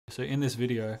So in this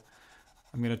video,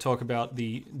 I'm going to talk about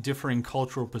the differing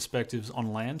cultural perspectives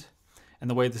on land. And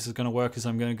the way this is going to work is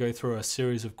I'm going to go through a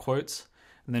series of quotes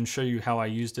and then show you how I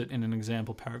used it in an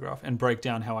example paragraph and break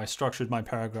down how I structured my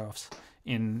paragraphs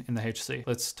in the HSC.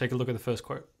 Let's take a look at the first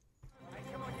quote.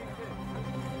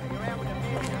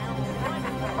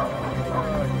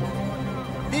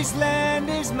 This land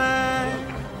is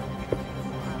mine,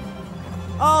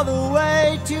 all the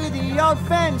way to the old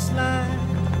fence line.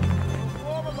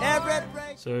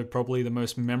 So probably the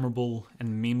most memorable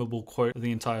and memeable quote of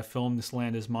the entire film, "This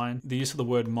land is mine." The use of the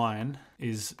word mine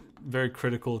is very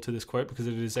critical to this quote because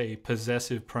it is a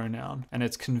possessive pronoun and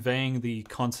it's conveying the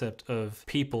concept of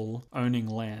people owning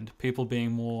land, people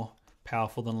being more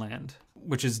powerful than land,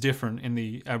 which is different in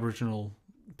the Aboriginal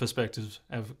perspectives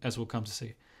as we'll come to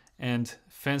see. And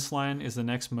fence line is the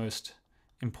next most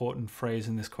important phrase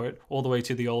in this quote, all the way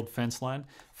to the old fence line.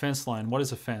 Fence line, what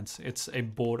is a fence? It's a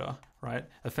border, right?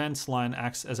 A fence line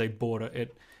acts as a border.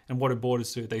 And what do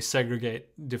borders do? They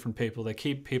segregate different people. They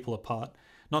keep people apart.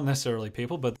 Not necessarily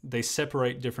people, but they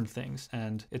separate different things.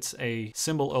 And it's a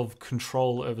symbol of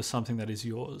control over something that is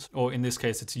yours. Or in this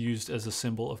case, it's used as a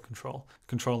symbol of control.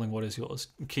 Controlling what is yours.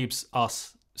 It keeps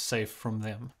us safe from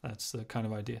them. That's the kind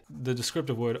of idea. The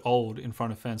descriptive word old in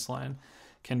front of fence line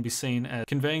can be seen as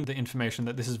conveying the information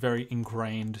that this is very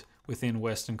ingrained within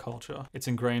Western culture. It's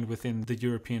ingrained within the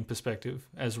European perspective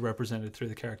as represented through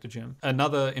the character Jim.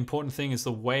 Another important thing is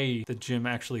the way that Jim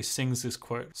actually sings this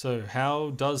quote. So how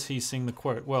does he sing the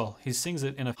quote? Well, he sings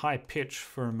it in a high pitch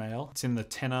for a male. It's in the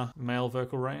tenor male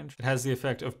vocal range. It has the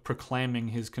effect of proclaiming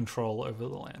his control over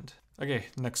the land. Okay,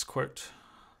 next quote.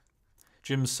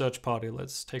 Jim's search party.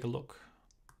 Let's take a look.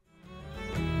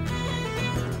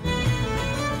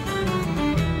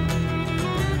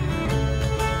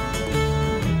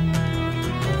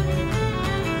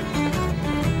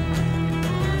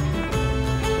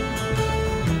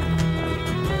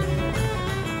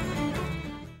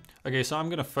 Okay, so I'm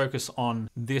going to focus on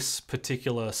this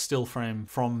particular still frame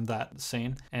from that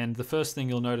scene. And the first thing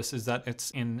you'll notice is that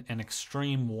it's in an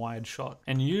extreme wide shot.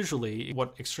 And usually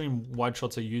what extreme wide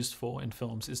shots are used for in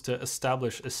films is to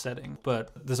establish a setting.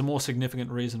 But there's a more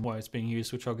significant reason why it's being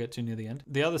used, which I'll get to near the end.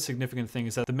 The other significant thing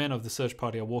is that the men of the search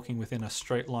party are walking within a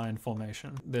straight line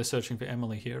formation. They're searching for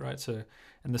Emily here, right?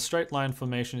 And the straight line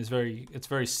formation is very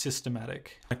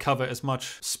systematic. I cover as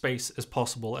much space as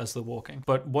possible as they're walking.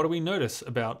 But what do we notice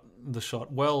about the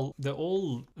shot? Well, they're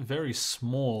all very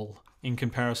small in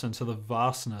comparison to the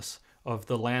vastness of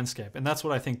the landscape. And that's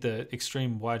what I think the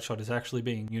extreme wide shot is actually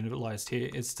being utilized here.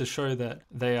 It's to show that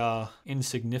they are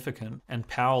insignificant and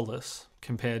powerless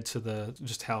compared to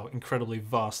just how incredibly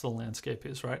vast the landscape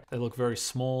is, right? They look very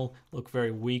small, look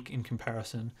very weak in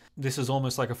comparison. This is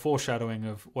almost like a foreshadowing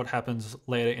of what happens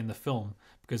later in the film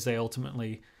because they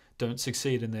ultimately don't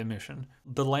succeed in their mission.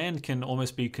 The land can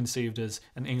almost be conceived as,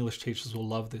 and English teachers will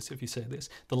love this if you say this,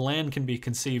 the land can be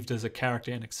conceived as a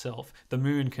character in itself. The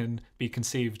moon can be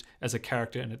conceived as a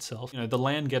character in itself. You know, the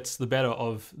land gets the better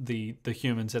of the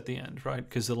humans at the end, right?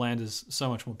 Because the land is so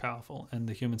much more powerful and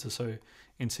the humans are so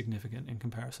insignificant in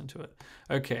comparison to it.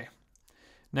 Okay,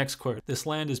 next quote. This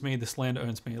land is me, this land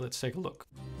owns me. Let's take a look.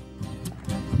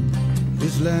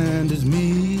 This land is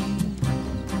me,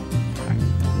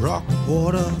 rock,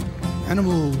 water,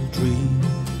 animal, tree.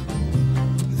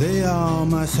 They are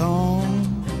my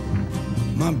song,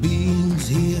 my beings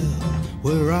here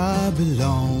where I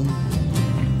belong.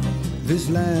 This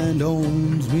land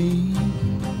owns me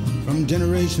from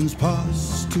generations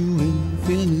past to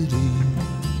infinity.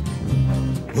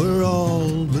 We're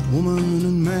all but woman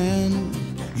and man.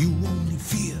 You only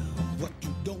fear what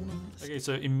you don't understand. Okay,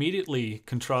 so immediately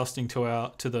contrasting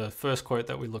to the first quote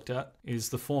that we looked at is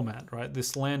the format, right?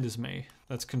 This land is me.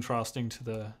 That's contrasting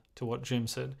to what Jim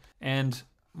said. And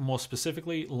more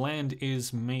specifically, land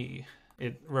is me.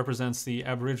 It represents the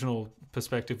Aboriginal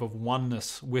perspective of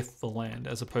oneness with the land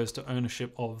as opposed to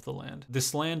ownership of the land.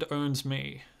 This land owns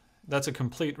me. That's a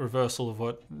complete reversal of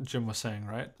what Jim was saying,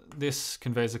 right? This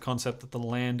conveys the concept that the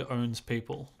land owns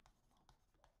people.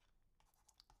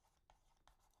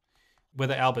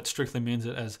 Whether Albert strictly means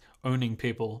it as owning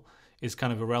people is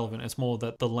kind of irrelevant. It's more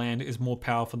that the land is more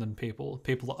powerful than people.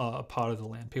 People are a part of the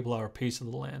land. People are a piece of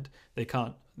the land. They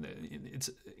can't,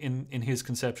 it's in his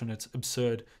conception, it's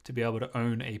absurd to be able to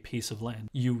own a piece of land.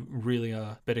 You really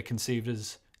are better conceived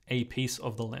as a piece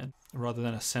of the land rather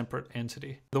than a separate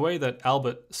entity. The way that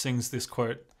Albert sings this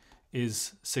quote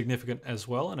is significant as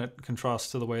well, and it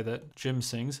contrasts to the way that Jim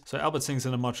sings. So Albert sings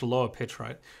in a much lower pitch,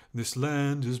 right? This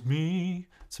land is me.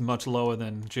 It's much lower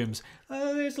than Jim's,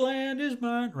 oh, this land is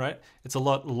mine, right? It's a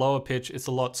lot lower pitch. It's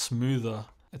a lot smoother.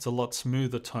 It's a lot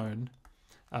smoother tone.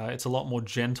 It's a lot more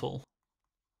gentle.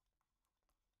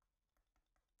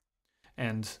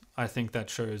 And I think that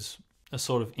shows a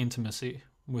sort of intimacy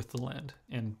with the land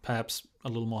and perhaps a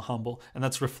little more humble. And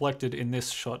that's reflected in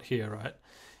this shot here, right?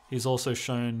 He's also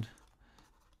shown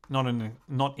not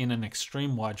in an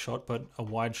extreme wide shot, but a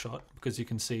wide shot, because you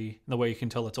can see, the way you can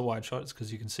tell it's a wide shot is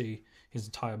because you can see his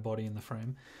entire body in the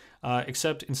frame.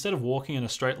 Except instead of walking in a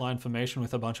straight line formation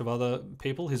with a bunch of other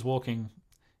people, he's walking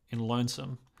in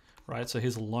lonesome, right? So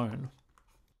he's alone.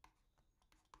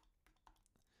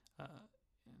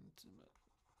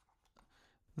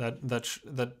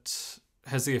 That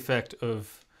has the effect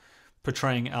of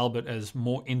portraying Albert as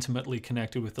more intimately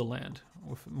connected with the land,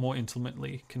 more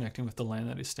intimately connecting with the land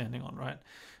that he's standing on, right?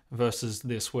 Versus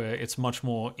this, where it's much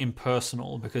more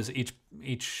impersonal, because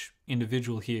each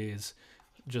individual here is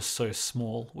just so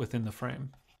small within the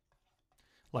frame.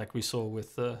 Like we saw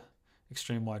with the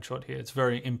extreme wide shot here, it's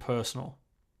very impersonal.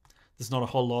 There's not a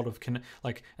whole lot of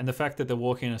and the fact that they're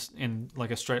walking in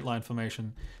like a straight line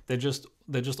formation, they're just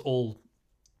all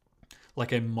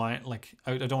like I don't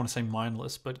want to say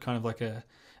mindless, but kind of like an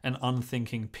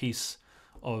unthinking piece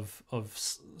of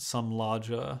some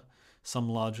larger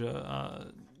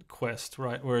quest,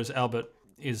 right? Whereas Albert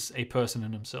is a person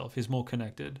in himself. He's more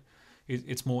connected.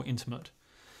 It's more intimate.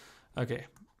 Okay,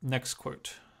 next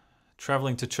quote.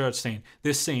 Traveling to church scene.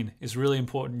 This scene is really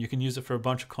important. You can use it for a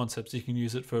bunch of concepts. You can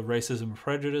use it for racism and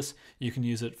prejudice. You can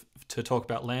use it to talk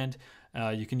about land.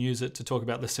 You can use it to talk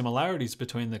about the similarities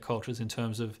between the cultures in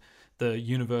terms of the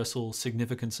universal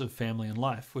significance of family and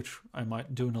life, which I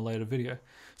might do in a later video.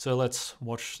 So let's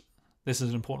watch. This is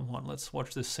an important one. Let's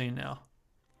watch this scene now.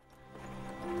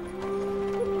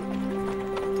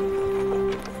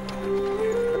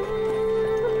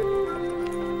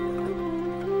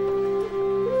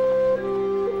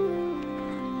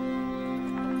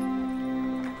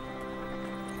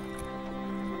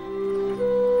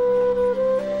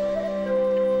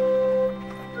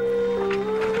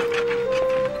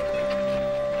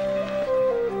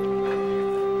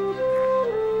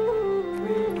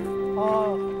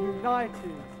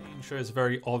 Shows a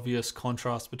very obvious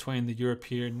contrast between the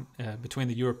European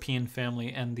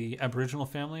family and the Aboriginal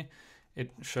family.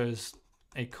 It shows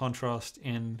a contrast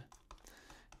in,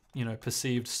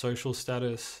 perceived social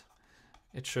status.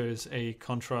 It shows a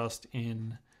contrast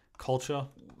in culture,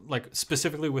 like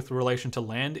specifically with relation to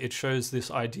land. It shows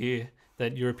this idea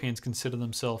that Europeans consider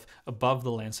themselves above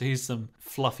the land. So here's some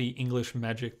fluffy English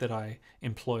magic that I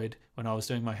employed when I was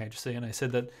doing my HSC, and I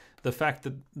said that the fact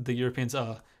that the Europeans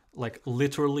are like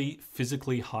literally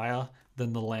physically higher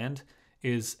than the land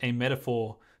is a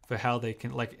metaphor for how they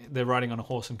can, like, they're riding on a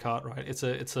horse and cart, right? It's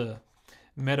a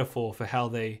metaphor for how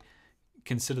they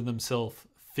consider themselves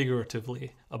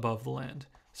figuratively above the land.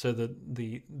 So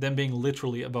that them being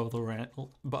literally above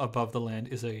the land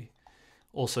is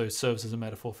also serves as a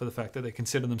metaphor for the fact that they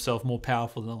consider themselves more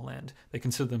powerful than the land. They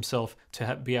consider themselves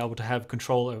to be able to have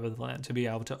control over the land, to be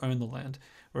able to own the land,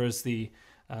 whereas the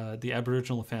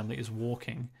Aboriginal family is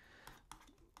walking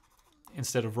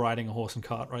instead of riding a horse and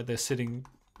cart, right? They're sitting,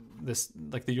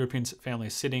 like the European family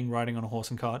is sitting, riding on a horse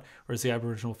and cart, whereas the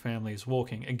Aboriginal family is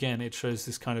walking. Again, it shows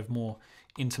this kind of more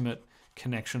intimate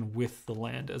connection with the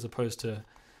land as opposed to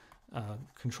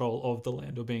control of the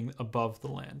land or being above the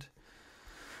land.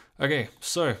 Okay,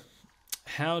 so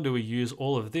how do we use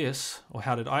all of this, or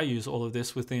how did I use all of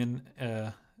this within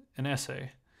an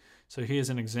essay? So here's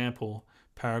an example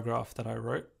paragraph that I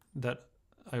wrote that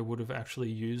I would have actually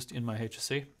used in my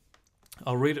HSC.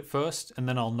 I'll read it first and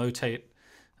then I'll notate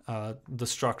the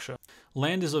structure.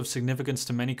 Land is of significance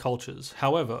to many cultures.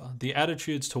 However, the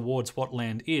attitudes towards what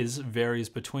land is varies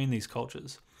between these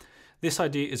cultures. This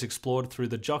idea is explored through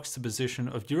the juxtaposition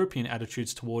of European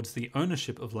attitudes towards the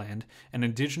ownership of land and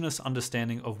indigenous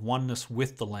understanding of oneness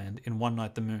with the land in One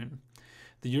Night the Moon.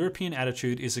 The European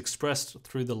attitude is expressed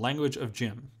through the language of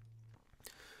Jim.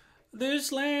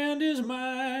 This land is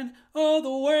mine, all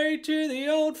the way to the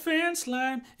old fence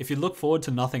line. If you look forward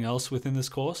to nothing else within this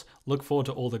course, look forward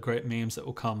to all the great memes that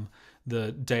will come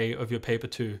the day of your paper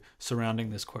 2 surrounding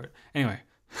this quote. Anyway,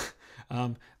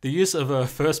 the use of a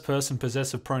first-person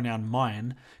possessive pronoun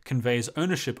mine conveys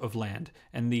ownership of land,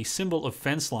 and the symbol of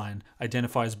fence line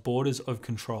identifies borders of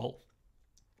control.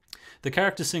 The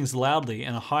character sings loudly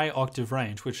in a high octave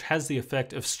range, which has the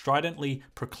effect of stridently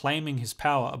proclaiming his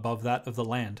power above that of the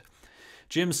land.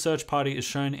 Jim's search party is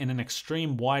shown in an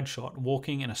extreme wide shot,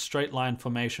 walking in a straight line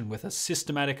formation with a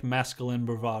systematic masculine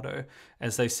bravado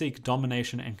as they seek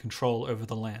domination and control over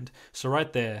the land. So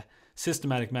right there,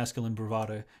 systematic masculine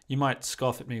bravado. You might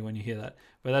scoff at me when you hear that,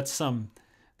 but that's some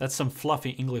That's some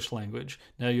fluffy English language.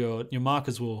 Now your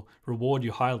markers will reward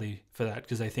you highly for that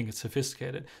because they think it's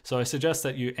sophisticated. So I suggest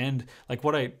that you end, like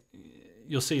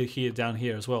you'll see here down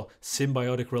here as well,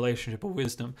 symbiotic relationship of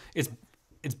wisdom.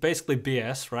 It's basically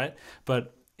BS, right?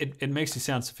 But it makes you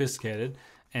sound sophisticated,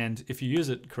 and if you use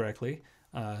it correctly,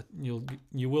 you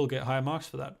will get higher marks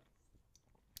for that.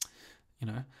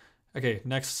 Okay,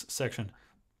 next section.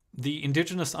 The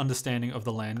indigenous understanding of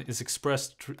the land is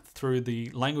expressed through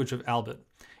the language of Albert.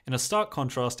 In a stark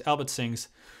contrast, Albert sings,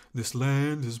 "This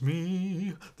land is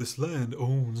me, this land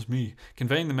owns me,"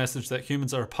 conveying the message that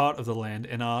humans are a part of the land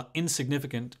and are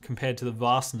insignificant compared to the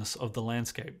vastness of the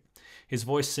landscape. His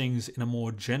voice sings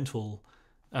more gently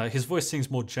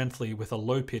with a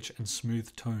low pitch and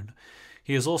smooth tone.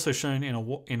 He is also shown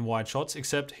in wide shots,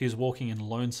 except he is walking in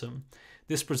lonesome.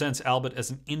 This presents Albert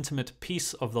as an intimate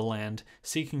piece of the land,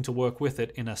 seeking to work with it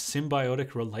in a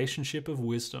symbiotic relationship of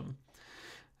wisdom.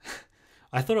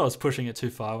 I thought I was pushing it too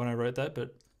far when I wrote that,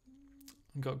 but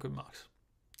I got good marks.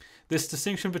 This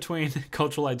distinction between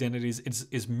cultural identities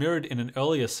is mirrored in an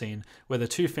earlier scene where the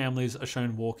two families are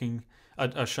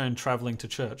shown traveling to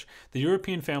church. The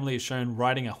European family is shown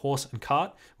riding a horse and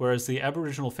cart, whereas the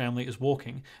Aboriginal family is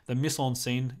walking. The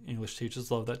mise-en-scene, English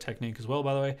teachers love that technique as well,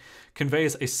 by the way,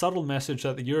 conveys a subtle message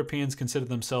that the Europeans consider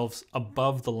themselves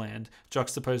above the land,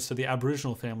 juxtaposed to the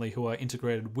Aboriginal family who are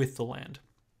integrated with the land.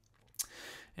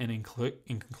 And in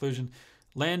conclusion,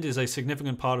 land is a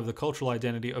significant part of the cultural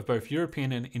identity of both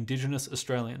European and Indigenous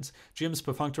Australians. Jim's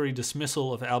perfunctory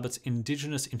dismissal of Albert's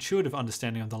Indigenous intuitive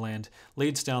understanding of the land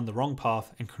leads down the wrong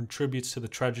path and contributes to the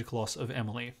tragic loss of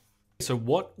Emily. So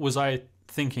what was I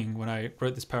thinking when I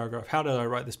wrote this paragraph? How did I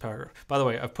write this paragraph? By the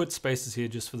way, I've put spaces here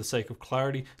just for the sake of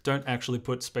clarity. Don't actually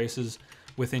put spaces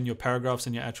within your paragraphs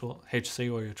in your actual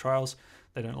HSC or your trials.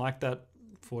 They don't like that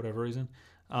for whatever reason.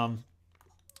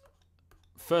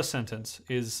 First sentence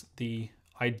is the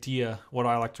idea, what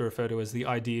I like to refer to as the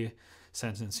idea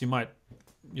sentence.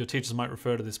 Your teachers might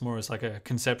refer to this more as like a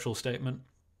conceptual statement.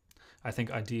 I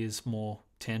think idea is more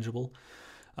tangible.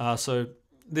 So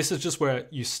this is just where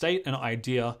you state an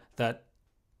idea that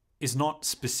is not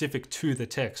specific to the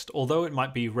text. Although it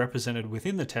might be represented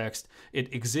within the text,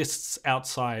 it exists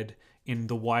outside in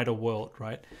the wider world,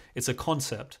 right? It's a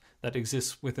concept that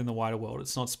exists within the wider world.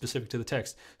 It's not specific to the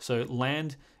text. So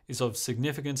land is of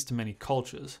significance to many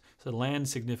cultures. So land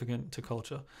significant to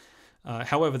culture.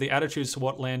 However, the attitudes to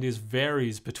what land is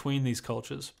varies between these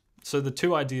cultures. So the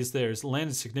two ideas there is land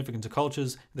is significant to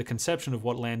cultures. The conception of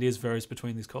what land is varies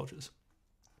between these cultures.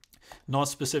 Not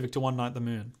specific to One Night the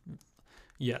Moon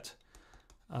yet.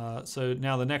 So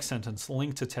now the next sentence,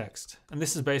 link to text. And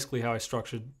this is basically how I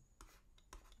structured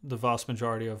the vast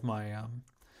majority of my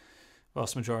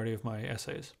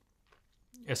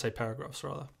essay paragraphs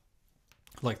rather.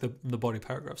 Like the body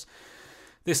paragraphs.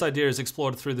 This idea is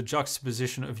explored through the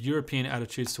juxtaposition of European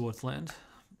attitudes towards land.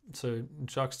 So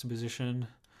juxtaposition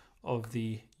of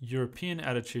the European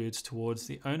attitudes towards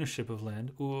the ownership of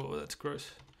land. Ooh, that's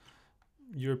gross.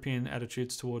 European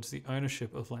attitudes towards the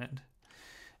ownership of land.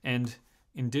 And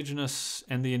the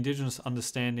indigenous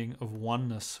understanding of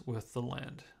oneness with the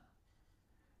land.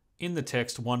 In the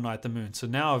text, One Night the Moon. So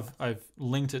now I've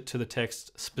linked it to the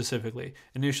text specifically.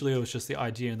 Initially, it was just the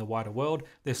idea in the wider world.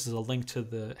 This is a link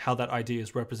to how that idea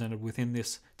is represented within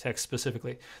this text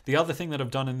specifically. The other thing that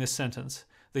I've done in this sentence,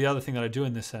 the other thing that I do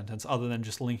in this sentence, other than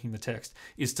just linking the text,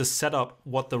 is to set up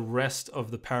what the rest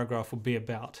of the paragraph will be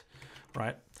about,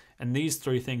 right? And these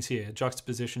three things here,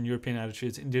 juxtaposition, European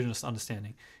attitudes, indigenous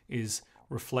understanding, is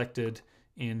reflected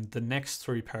in the next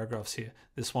three paragraphs here.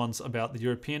 This one's about the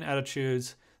European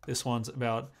attitudes, this one's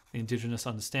about the indigenous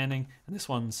understanding, and this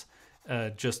one's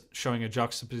just showing a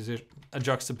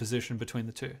juxtaposition between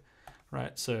the two,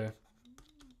 right? So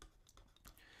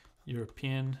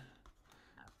European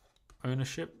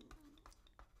ownership,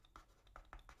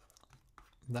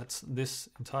 that's this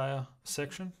entire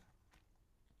section.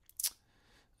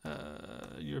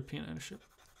 European ownership.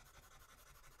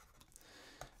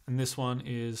 And this one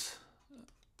is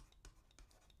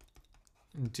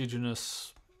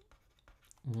indigenous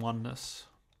oneness.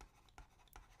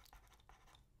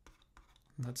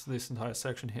 And that's this entire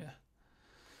section here.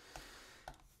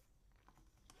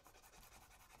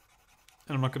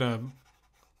 And I'm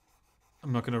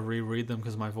not gonna reread them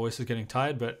because my voice is getting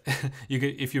tired, but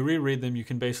if you reread them, you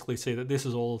can basically see that this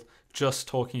is all just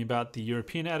talking about the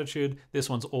European attitude, this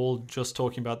one's all just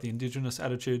talking about the indigenous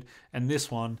attitude, and this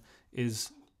one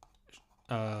is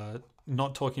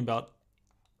not talking about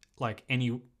like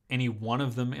any one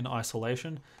of them in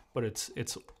isolation, but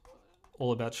it's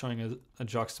all about showing a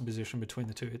juxtaposition between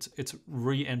the two. It's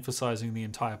re-emphasizing the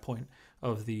entire point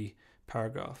of the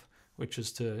paragraph, which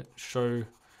is to show,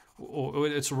 or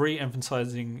it's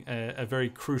re-emphasizing a very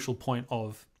crucial point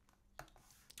of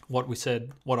what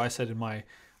I said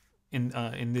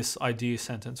in this idea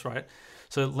sentence, right?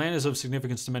 So land is of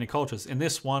significance to many cultures. In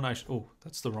this one, oh,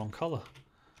 that's the wrong color.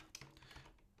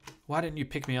 Why didn't you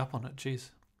pick me up on it?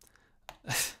 Jeez.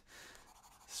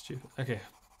 Stupid. Okay.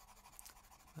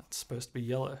 That's supposed to be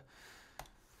yellow.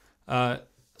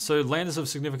 So land is of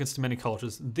significance to many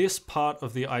cultures. This part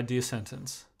of the idea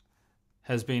sentence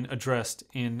has been addressed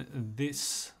in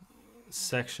this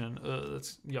section.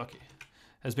 That's yucky.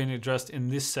 Has been addressed in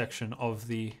this section of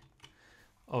the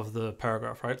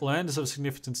paragraph, right? Land is of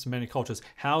significance to many cultures.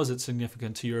 How is it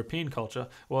significant to European culture?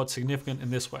 Well, it's significant in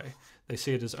this way. They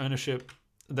see it as ownership.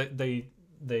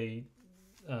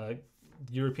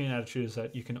 European attitude is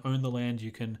that you can own the land,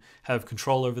 you can have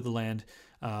control over the land,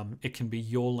 it can be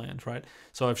your land, right?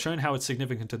 So I've shown how it's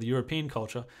significant to the European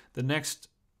culture. The next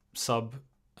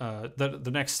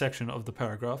the next section of the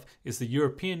paragraph is the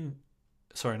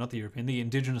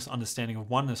indigenous understanding of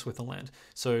oneness with the land.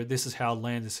 So this is how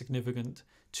land is significant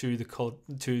to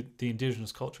the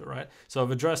indigenous culture, right? So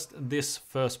I've addressed this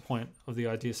first point of the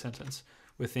idea sentence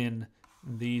within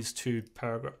these two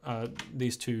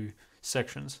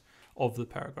sections of the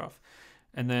paragraph.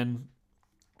 And then,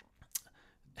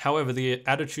 however, the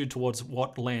attitude towards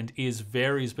what land is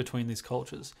varies between these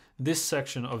cultures. This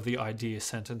section of the idea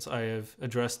sentence I have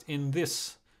addressed in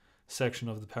this section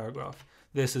of the paragraph.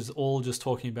 This is all just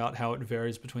talking about how it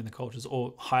varies between the cultures,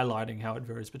 or highlighting how it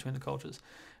varies between the cultures.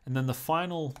 And then the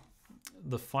final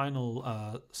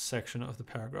section of the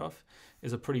paragraph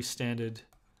is a pretty standard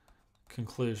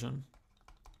conclusion,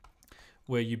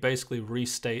 where you basically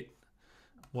restate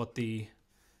what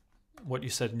you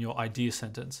said in your idea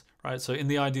sentence, right? So in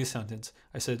the idea sentence,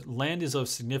 I said land is of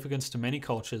significance to many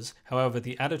cultures. However,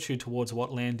 the attitude towards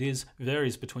what land is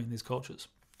varies between these cultures.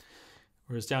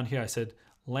 Whereas down here, I said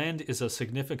land is a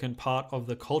significant part of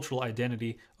the cultural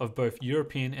identity of both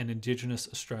European and Indigenous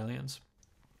Australians.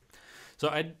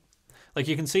 So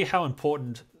you can see how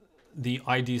important the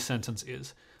idea sentence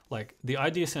is. Like, the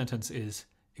idea sentence is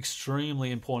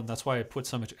extremely important. That's why I put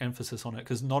so much emphasis on it,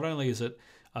 because not only is it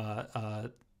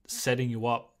setting you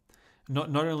up,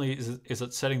 not only is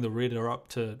it setting the reader up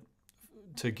to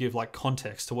give like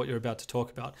context to what you're about to talk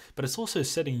about, but it's also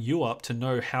setting you up to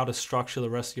know how to structure the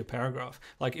rest of your paragraph.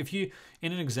 Like, if you,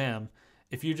 in an exam,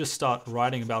 if you just start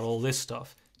writing about all this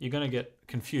stuff, you're going to get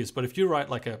confused. But if you write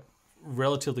like a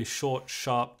relatively short,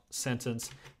 sharp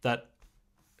sentence that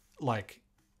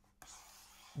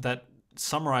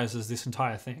summarizes this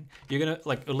entire thing, you're gonna,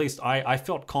 like, at least I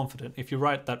felt confident if you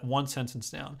write that one sentence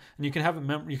down, and you can have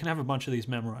a bunch of these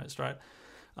memorized, right?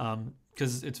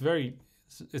 Because it's very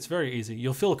easy.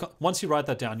 You'll feel, once you write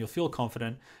that down, you'll feel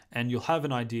confident, and you'll have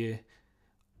an idea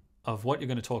of what you're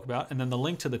going to talk about, and then the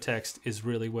link to the text is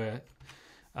really where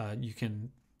you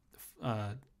can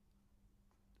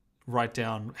write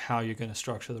down how you're going to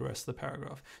structure the rest of the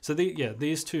paragraph. So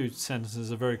these two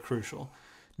sentences are very crucial,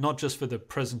 not just for the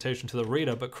presentation to the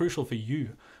reader, but crucial for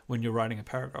you when you're writing a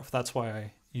paragraph. That's why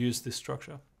I use this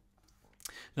structure.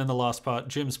 Then the last part,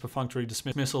 Jim's perfunctory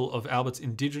dismissal of Albert's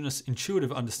indigenous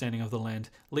intuitive understanding of the land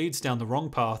leads down the wrong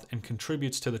path and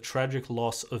contributes to the tragic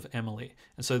loss of Emily.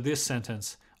 And so this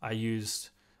sentence I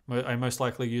most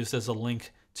likely used as a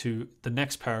link to the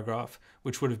next paragraph,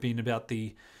 which would have been about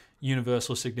the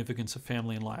universal significance of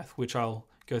family in life, which I'll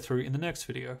go through in the next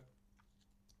video.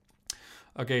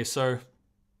 Okay, so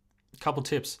a couple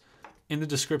tips. In the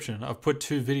description, I've put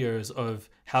 2 videos of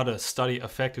how to study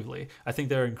effectively. I think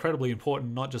they're incredibly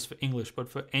important, not just for English, but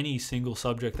for any single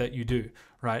subject that you do,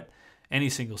 right? Any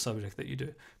single subject that you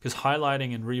do. Because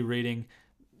highlighting and rereading,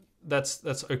 that's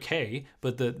okay,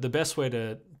 but the best way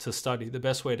to study, the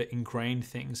best way to ingrain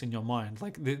things in your mind,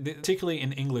 like particularly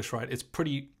in English, right, it's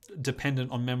pretty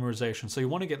dependent on memorization. So you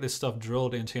want to get this stuff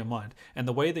drilled into your mind. And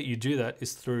the way that you do that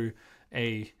is through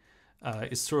a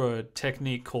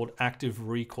technique called active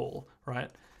recall,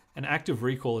 right? And active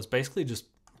recall is basically just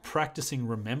practicing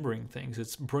remembering things.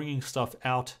 It's bringing stuff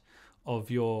out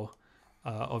of your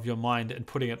mind and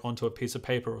putting it onto a piece of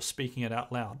paper or speaking it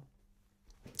out loud.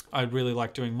 I really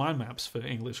like doing mind maps for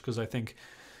English because I think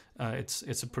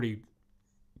it's a pretty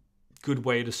good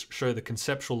way to show the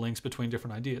conceptual links between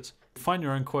different ideas. Find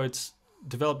your own quotes,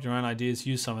 develop your own ideas,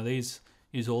 use some of these,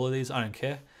 use all of these, I don't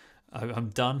care. I'm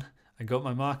done. I got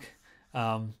my mark.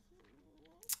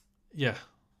 Yeah.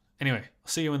 Anyway, I'll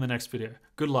see you in the next video.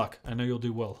 Good luck. I know you'll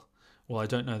do well. Well, I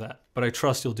don't know that, but I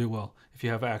trust you'll do well if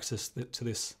you have access to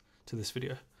this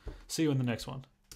video. See you in the next one.